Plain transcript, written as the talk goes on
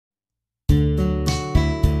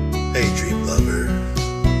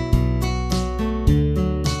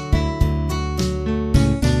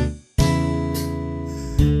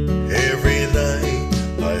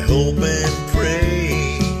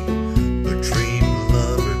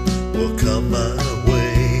come my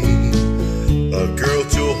way. A girl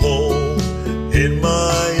to hold in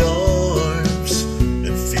my arms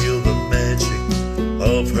and feel the magic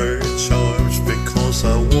of her charms, because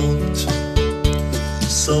I want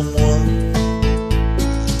someone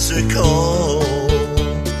to call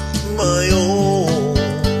my own.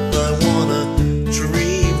 I want a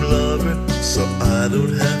dream lover, so I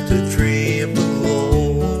don't have to dream alone.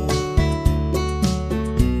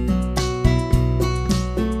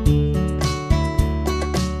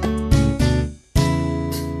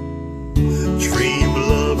 Dream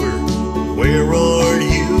lover, where are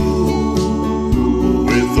you?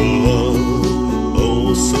 With a love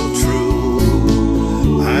oh so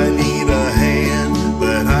true, I need a hand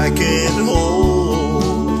that I can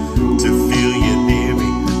hold to feel you near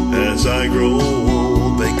me as I grow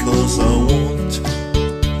old, because I want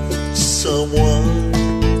someone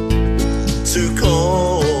to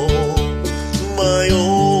call my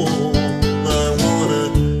own. I want a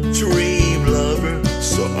dream lover,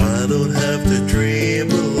 so I don't have to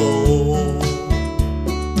dream alone.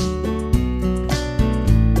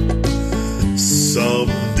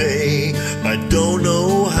 Someday, I don't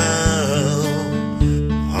know how,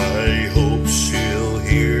 I hope she'll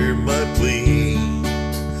hear my plea.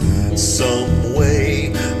 Some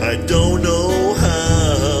way, I don't know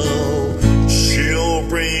how, she'll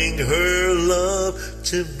bring her love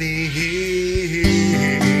to me.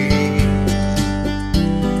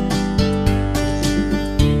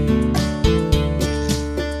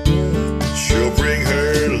 She'll bring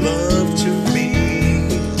her love to me.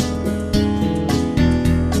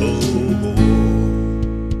 Oh,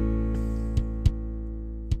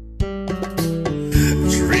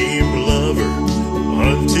 dream lover,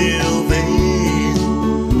 until then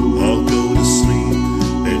I'll go to sleep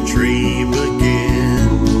and dream again.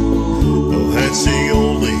 Oh, that's the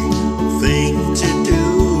only thing to do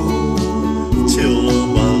till all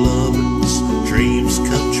my lovers' dreams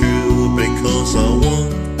come true, because I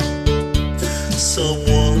want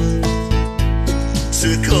someone to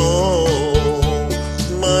call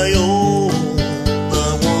my own. I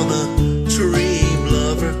want a dream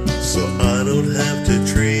lover, so I don't have to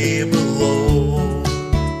dream alone.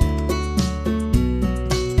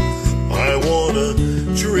 I want a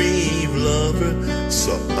dream lover,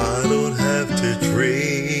 so I don't have to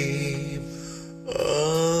dream alone.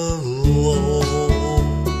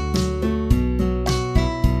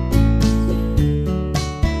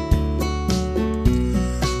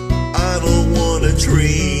 I don't want to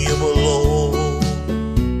dream alone.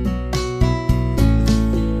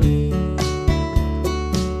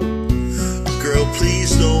 Girl,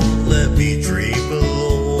 please don't let me dream